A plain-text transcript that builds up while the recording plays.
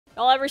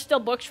I'll ever steal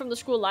books from the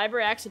school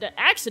library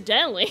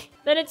accidentally?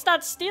 Then it's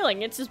not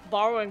stealing, it's just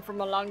borrowing from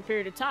a long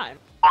period of time.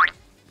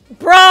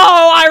 Bro,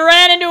 I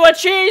ran into a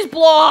cheese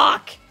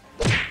block!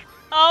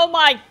 Oh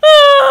my...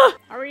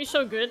 How are you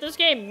so good at this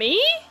game?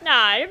 Me?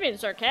 Nah, you're being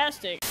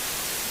sarcastic.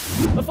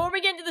 Before we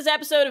get into this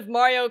episode of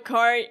Mario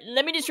Kart,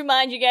 let me just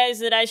remind you guys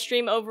that I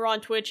stream over on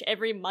Twitch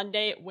every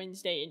Monday,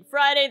 Wednesday, and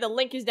Friday. The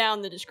link is down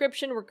in the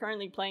description. We're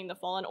currently playing the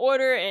Fallen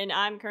Order, and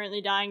I'm currently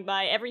dying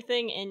by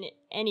everything and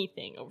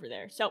anything over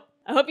there. So,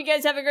 I hope you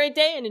guys have a great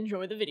day and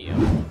enjoy the video.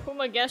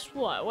 Puma, guess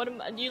what?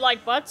 Do you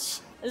like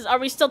butts? Are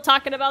we still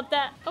talking about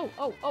that? Oh,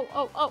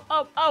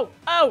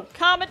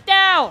 calm it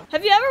down.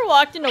 Have you ever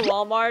walked into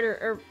Walmart,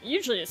 or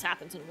usually this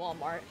happens in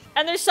Walmart,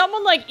 and there's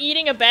someone like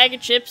eating a bag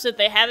of chips that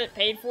they haven't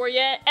paid for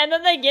yet, and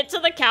then they get to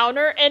the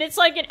counter and it's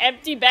like an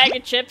empty bag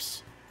of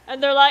chips,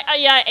 and they're like, oh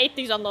yeah, I ate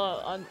these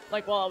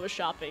like while I was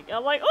shopping.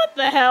 I'm like, what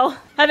the hell?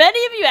 Have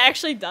any of you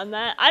actually done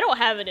that? I don't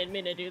have it in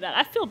me to do that.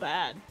 I feel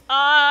bad.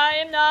 I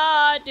am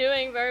not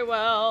doing very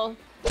well.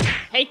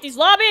 Hate these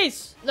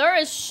lobbies! There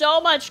is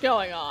so much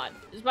going on.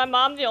 Is my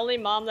mom the only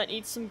mom that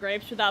eats some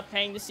grapes without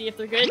paying to see if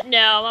they're good?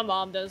 No, my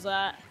mom does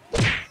that.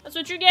 That's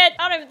what you get.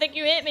 I don't even think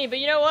you hit me, but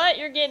you know what?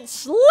 You're getting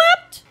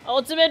slipped!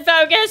 Ultimate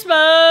focus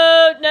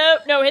mode!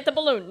 No, hit the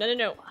balloon.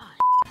 No.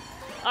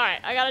 Alright,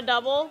 I got a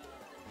double.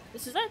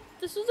 This is it.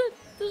 This is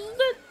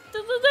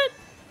it.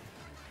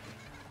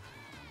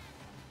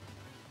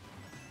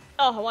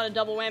 Oh, I want a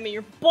double whammy.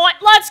 Your boy.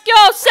 Let's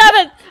go!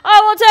 7th!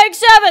 I will take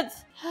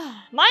 7th!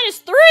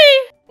 -3!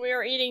 We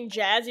are eating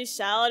Jazzy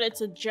salad. It's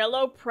a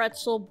jello,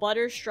 pretzel,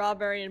 butter,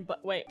 strawberry, and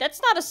wait,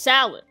 that's not a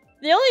salad.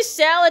 The only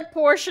salad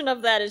portion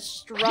of that is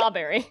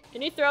strawberry.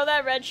 Can you throw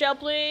that red shell,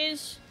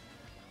 please?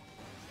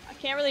 I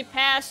can't really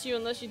pass you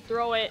unless you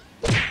throw it.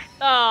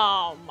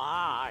 Oh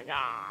my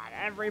god.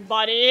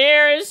 Everybody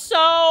here is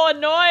so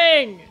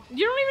annoying.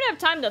 You don't even have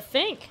time to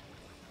think.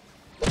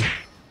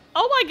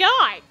 Oh my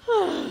god.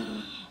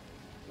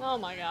 Oh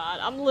my god,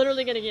 I'm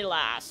literally gonna get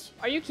last.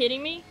 Are you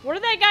kidding me? Where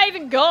did that guy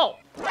even go?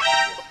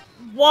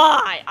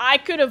 Why? I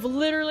could have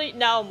literally...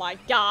 No, my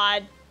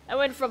god. I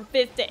went from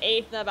 5th to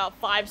 8th in about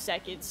 5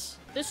 seconds.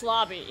 This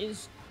lobby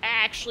is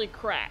actually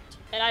cracked,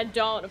 and I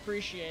don't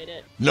appreciate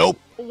it. Nope.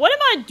 What am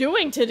I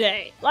doing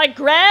today? Like,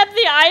 grab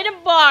the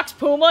item box,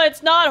 Puma.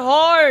 It's not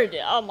hard.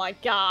 Oh my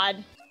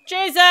god.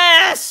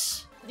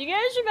 Jesus! Do you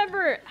guys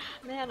remember...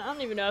 Man, I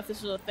don't even know if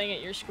this was a thing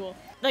at your school.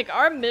 Like,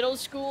 our middle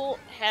school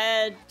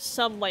had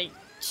some, like,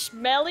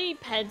 smelly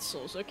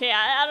pencils, okay?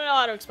 I don't know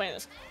how to explain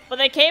this. But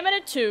they came in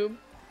a tube,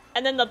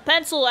 and then the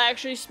pencil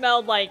actually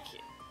smelled like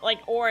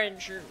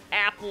orange or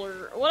apple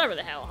or whatever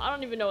the hell. I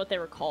don't even know what they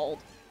were called.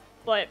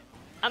 But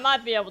I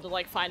might be able to,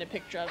 like, find a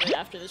picture of it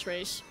after this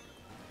race.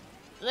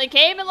 They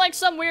came in, like,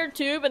 some weird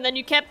tube, and then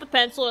you kept the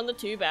pencil in the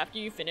tube after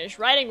you finished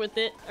writing with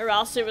it, or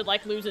else it would,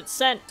 like, lose its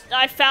scent.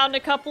 I found a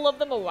couple of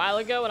them a while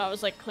ago when I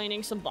was, like,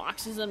 cleaning some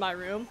boxes in my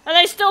room, and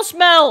they still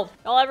smelled!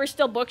 Y'all ever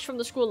steal books from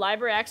the school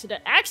library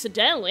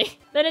accidentally?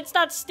 Then it's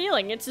not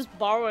stealing, it's just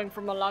borrowing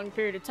from a long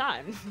period of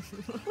time.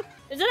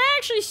 Is it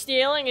actually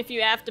stealing if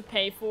you have to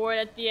pay for it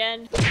at the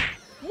end?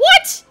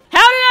 What?! How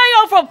did I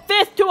go from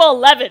 5th to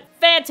 11th?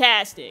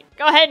 Fantastic.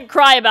 Go ahead and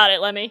cry about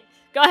it, Lemmy.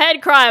 Go ahead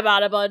and cry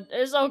about it, bud.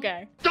 It's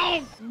okay.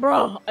 Don't!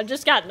 Bro, I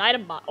just got an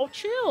item box. Oh,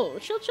 chill.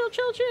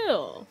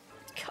 Chill.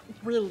 God,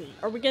 really?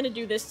 Are we gonna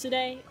do this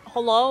today?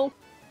 Hello?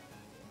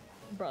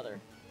 Brother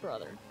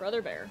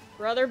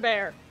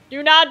bear.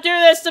 Do not do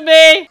this to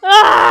me!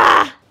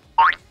 Ah!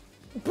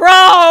 Bro,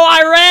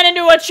 I ran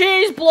into a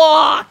cheese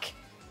block!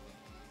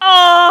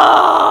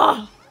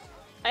 Oh!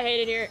 I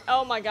hate it here.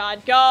 Oh my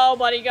god. Go,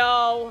 buddy,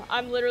 go.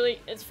 I'm literally...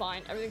 It's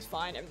fine. Everything's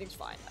fine. I'm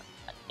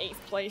at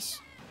 8th place.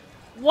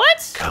 What?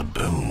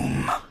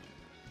 Kaboom.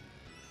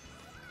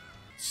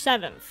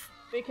 7th.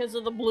 Because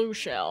of the blue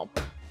shell.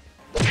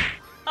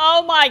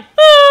 Oh my...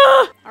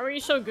 Ah! Are you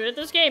so good at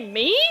this game?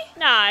 Me?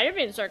 Nah, you're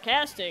being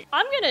sarcastic.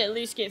 I'm gonna at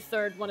least get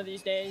 3rd one of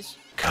these days.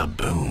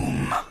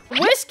 Kaboom.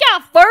 Whisk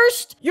got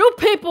 1st? You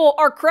people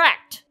are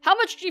cracked. How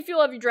much G Fuel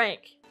have you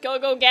drank?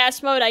 Go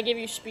gas mode, I give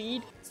you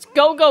speed. It's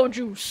go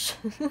juice.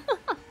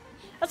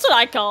 That's what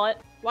I call it.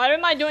 Why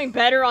am I doing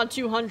better on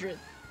 200?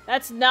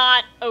 That's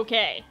not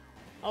okay.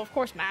 Oh, of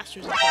course,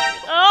 Masters.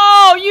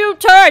 Oh, you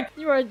turd!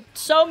 You are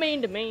so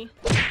mean to me.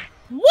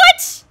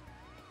 What?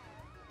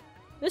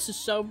 This is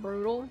so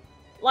brutal.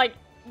 Like,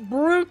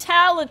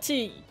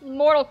 brutality.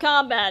 Mortal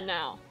Kombat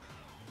now.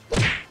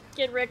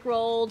 Get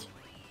rickrolled.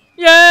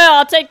 Yeah,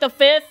 I'll take the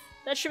 5th.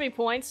 That should be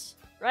points,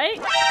 right?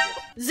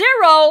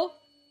 0!